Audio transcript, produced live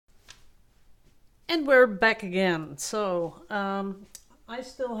And we're back again. So I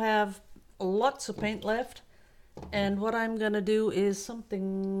still have lots of paint left, and what I'm gonna do is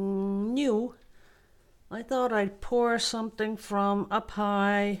something new. I thought I'd pour something from up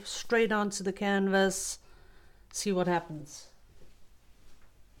high straight onto the canvas, see what happens.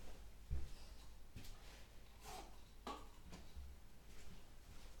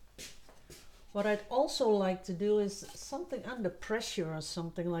 What I'd also like to do is something under pressure or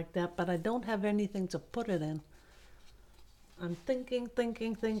something like that, but I don't have anything to put it in. I'm thinking.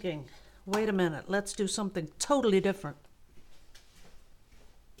 Wait a minute, let's do something totally different.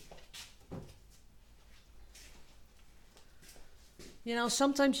 You know,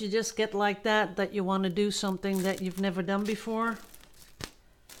 sometimes you just get like that you want to do something that you've never done before.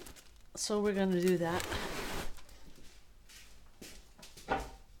 So we're going to do that.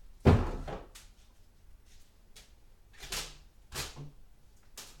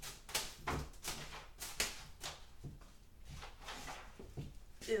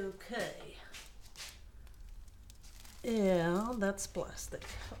 Okay. Yeah, that's plastic.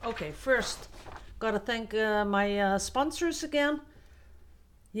 Okay, first, gotta thank my sponsors again.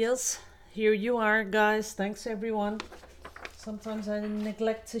 Yes, here you are, guys. Thanks, everyone. Sometimes I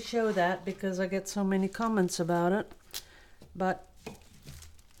neglect to show that because I get so many comments about it. But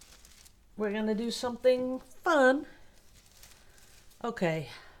we're gonna do something fun. Okay.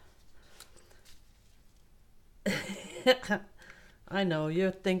 I know,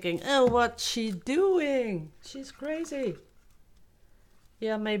 you're thinking, oh, what's she doing? She's crazy.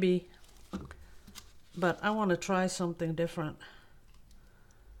 Yeah, maybe. But I want to try something different.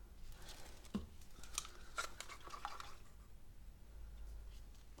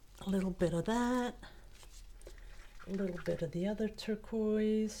 A little bit of that. A little bit of the other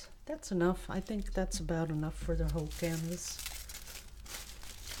turquoise. That's enough. I think that's about enough for the whole canvas.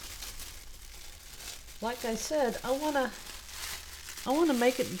 Like I said, I wanna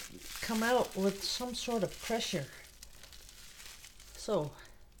make it come out with some sort of pressure. So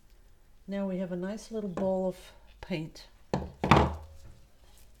now we have a nice little ball of paint.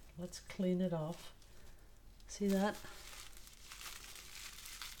 Let's clean it off. See that?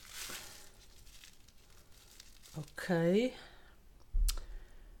 Okay.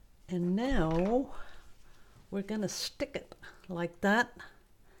 And now we're gonna stick it like that,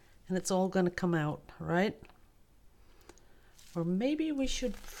 and it's all gonna come out, right? Or maybe we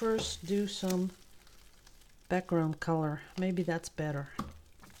should first do some background color. Maybe that's better.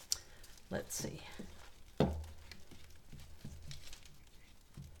 Let's see.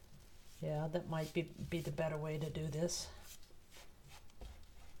 Yeah, that might be the better way to do this.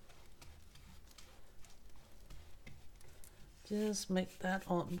 Just make that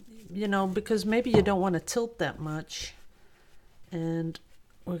on, you know, because maybe you don't want to tilt that much. And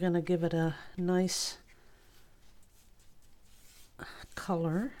we're going to give it a nice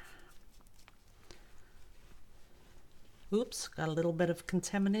color. Oops, got a little bit of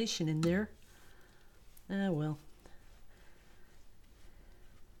contamination in there. Ah, well.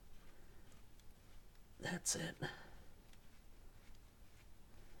 That's it.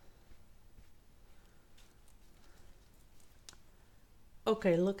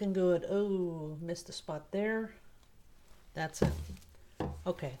 Okay, looking good. Oh, missed a spot there. That's it.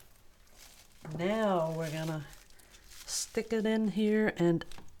 Okay. Now we're gonna stick it in here and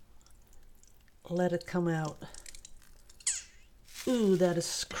let it come out. Ooh, that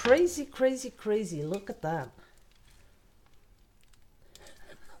is crazy, crazy, crazy. Look at that.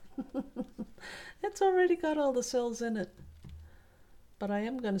 It's already got all the cells in it. But I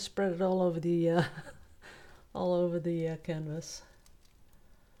am going to spread it all over the canvas.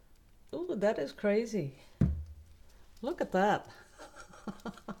 Ooh, that is crazy. Look at that.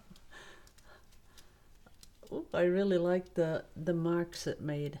 Ooh, I really like the marks it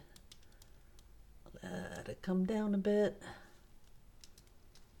made. Let it come down a bit.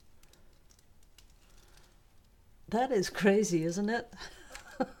 That is crazy, isn't it?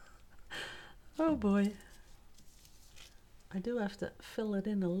 Oh boy. I do have to fill it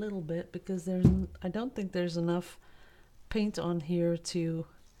in a little bit because I don't think there's enough paint on here to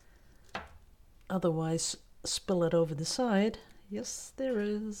otherwise spill it over the side. Yes, there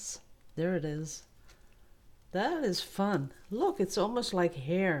is. There it is. That is fun. Look, it's almost like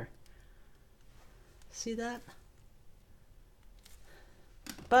hair. See that?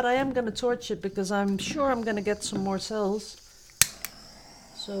 But I am going to torch it because I'm sure I'm going to get some more cells.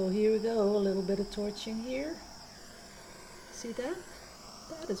 So here we go, a little bit of torching here. See that?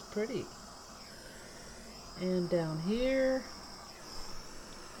 That is pretty. And down here.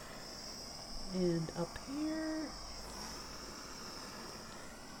 And up here.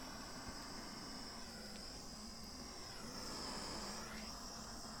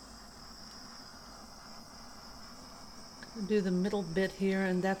 do the middle bit here,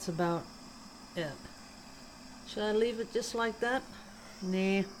 and that's about it. Should I leave it just like that?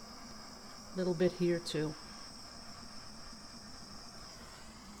 Nah, little bit here too.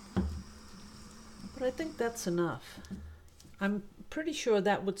 But I think that's enough. I'm pretty sure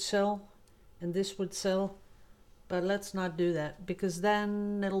that would sell and this would sell, but let's not do that because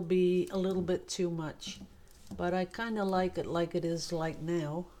then it'll be a little bit too much. But I kind of like it is like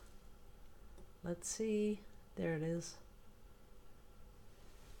now. Let's see. There it is.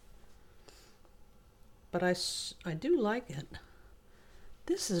 But I do like it.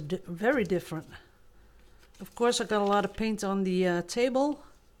 This is very different. Of course, I got a lot of paint on the table.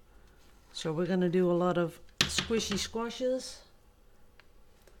 So we're going to do a lot of squishy squashes.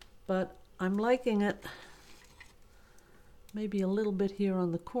 But I'm liking it. Maybe a little bit here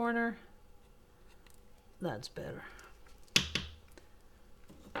on the corner. That's better.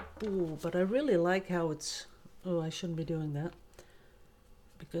 Ooh, but I really like how it's... Oh, I shouldn't be doing that.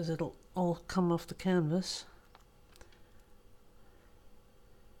 Because it'll all come off the canvas.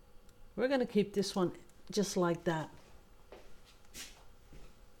 We're going to keep this one just like that.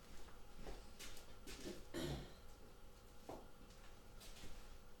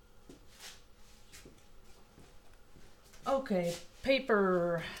 Okay,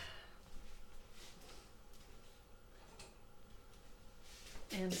 paper.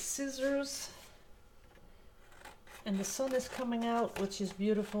 And scissors. And the sun is coming out, which is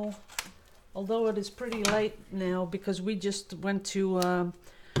beautiful. Although it is pretty late now because we just went to,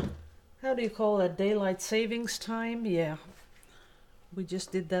 how do you call that, daylight savings time? Yeah, we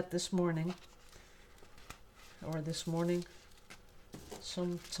just did that this morning. Or this morning.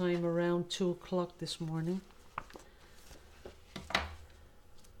 Sometime around 2 o'clock this morning.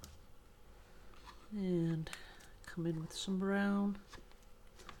 And come in with some brown.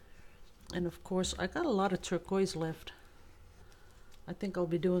 And of course, I got a lot of turquoise left. I think I'll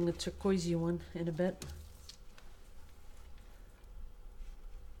be doing a turquoisey one in a bit.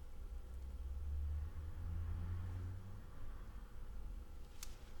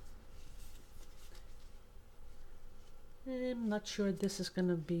 I'm not sure this is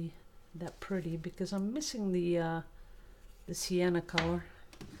gonna be that pretty because I'm missing the sienna color.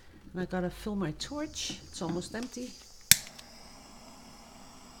 And I gotta fill my torch. It's almost empty.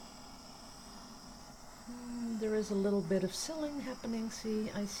 There is a little bit of silling happening,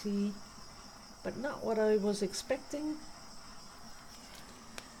 I see, but not what I was expecting.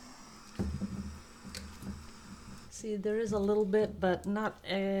 See, there is a little bit, but not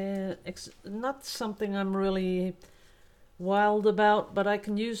something I'm really wild about, but I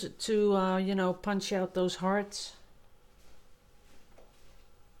can use it to, you know, punch out those hearts.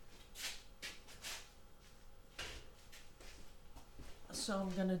 So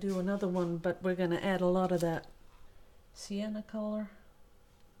I'm going to do another one, but we're going to add a lot of that sienna color.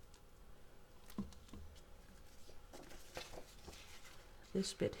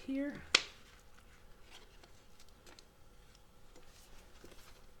 This bit here.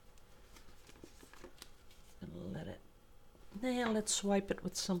 And let it. Now let's swipe it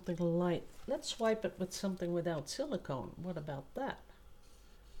with something light. Let's swipe it with something without silicone. What about that?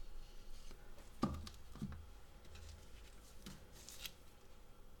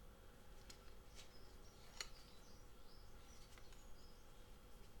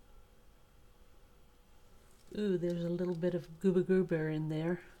 Ooh, there's a little bit of gooba goober in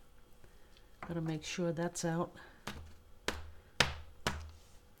there. Gotta make sure that's out.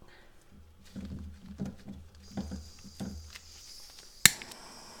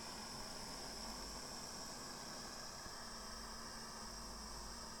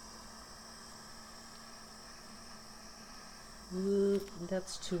 Ooh,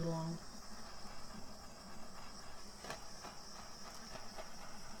 that's too long.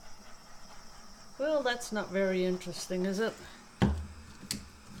 Well, that's not very interesting, is it?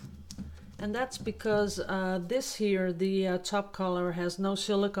 And that's because this here, the top color, has no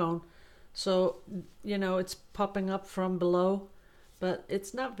silicone. So, you know, it's popping up from below. But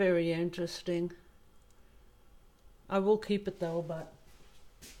it's not very interesting. I will keep it though, but...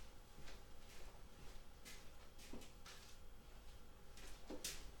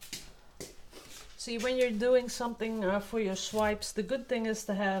 See, when you're doing something for your swipes, the good thing is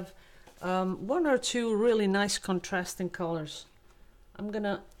to have one or two really nice contrasting colors.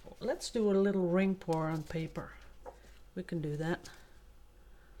 Let's do a little ring pour on paper. We can do that.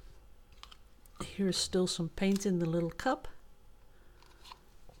 Here's still some paint in the little cup.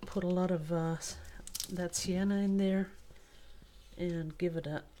 Put a lot of that sienna in there and give it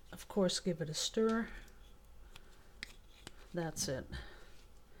a, of course, give it a stir. That's it.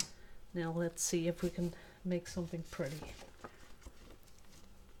 Now let's see if we can make something pretty.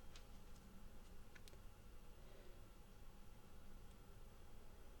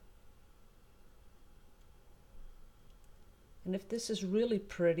 And if this is really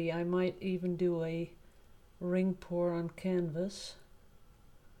pretty, I might even do a ring pour on canvas.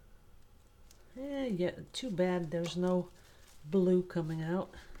 Yeah, too bad there's no blue coming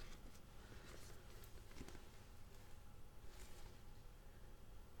out.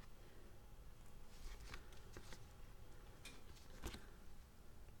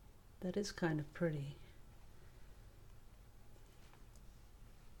 That is kind of pretty.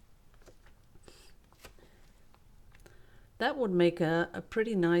 That would make a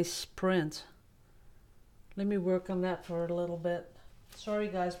pretty nice print. Let me work on that for a little bit. Sorry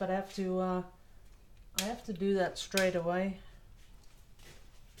guys, but I have to do that straight away.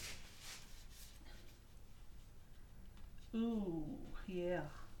 Ooh, yeah,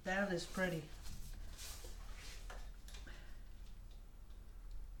 that is pretty.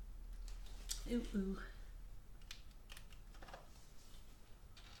 Ooh, ooh.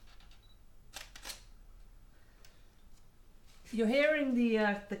 You're hearing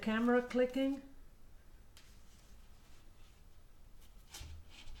the camera clicking?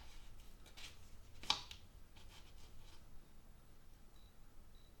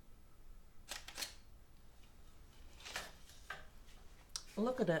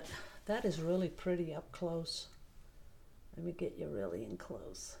 Look at it. That is really pretty up close. Let me get you really in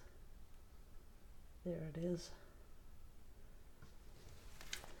close. There it is.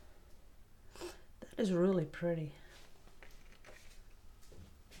 That is really pretty.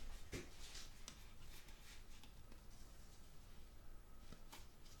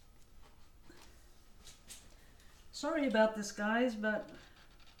 Sorry about this, guys, but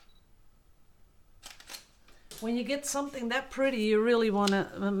when you get something that pretty, you really want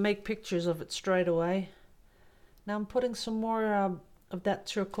to make pictures of it straight away. Now I'm putting some more of that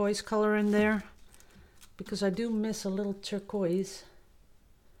turquoise color in there, because I do miss a little turquoise.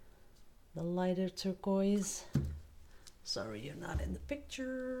 The lighter turquoise. Sorry you're not in the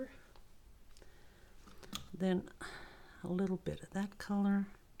picture. Then a little bit of that color.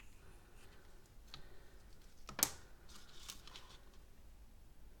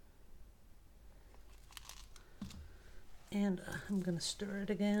 And I'm going to stir it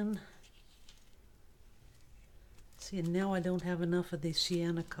again. See, now I don't have enough of the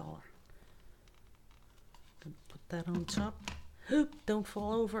sienna color. Gonna put that on top. Oop, don't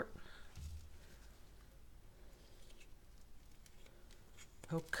fall over.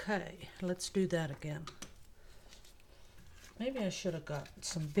 Okay, let's do that again. Maybe I should have got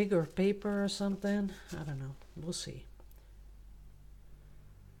some bigger paper or something. I don't know. We'll see.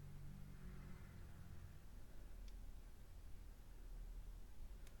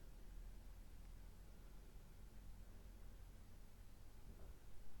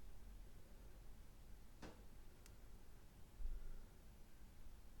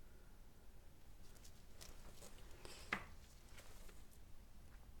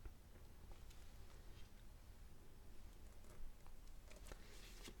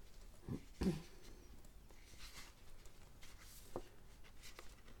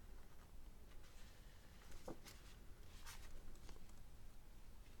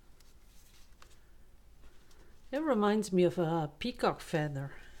 It reminds me of a peacock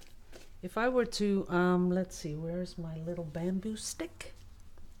feather. If I were to, let's see, where's my little bamboo stick?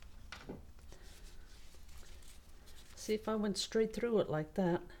 See if I went straight through it like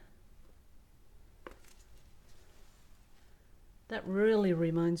that. That really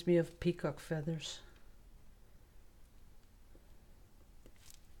reminds me of peacock feathers.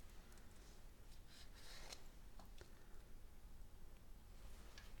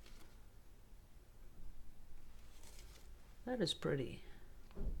 That is pretty.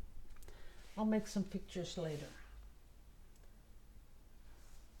 I'll make some pictures later.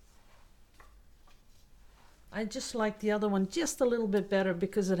 I just like the other one just a little bit better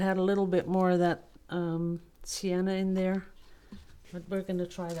because it had a little bit more of that sienna in there. But we're going to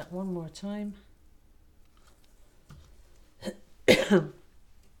try that one more time.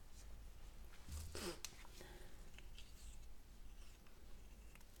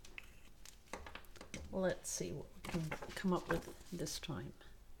 Let's see what we can come up with this time.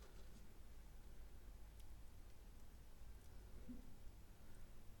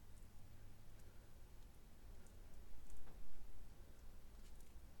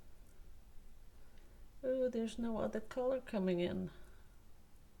 Oh, there's no other color coming in.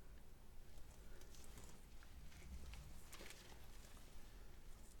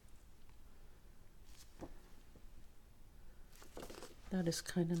 That is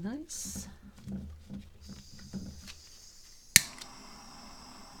kind of nice.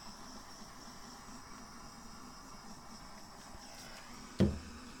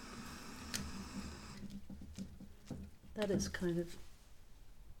 That is kind of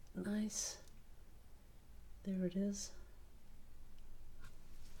nice. There it is.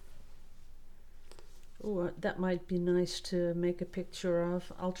 Oh, that might be nice to make a picture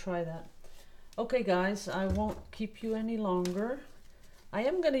of. I'll try that. Okay guys, I won't keep you any longer. I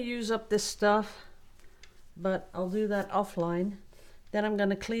am going to use up this stuff, but I'll do that offline. Then I'm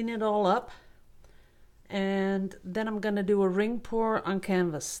going to clean it all up, and then I'm going to do a ring pour on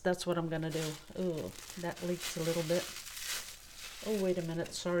canvas. That's what I'm going to do. Oh, that leaks a little bit. Oh, wait a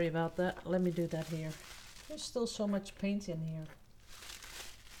minute. Sorry about that. Let me do that here. There's still so much paint in here.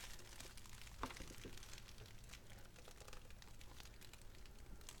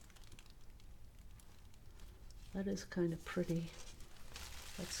 That is kind of pretty.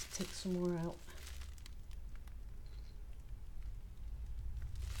 Let's take some more out.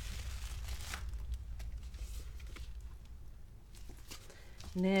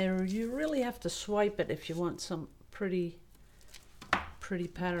 Now you really have to swipe it if you want some pretty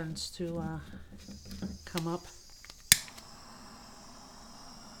patterns to come up.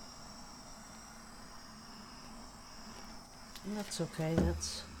 And that's okay,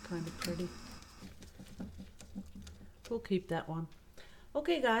 that's kind of pretty. We'll keep that one.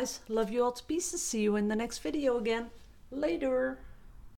 Okay guys, love you all to pieces. See you in the next video again. Later.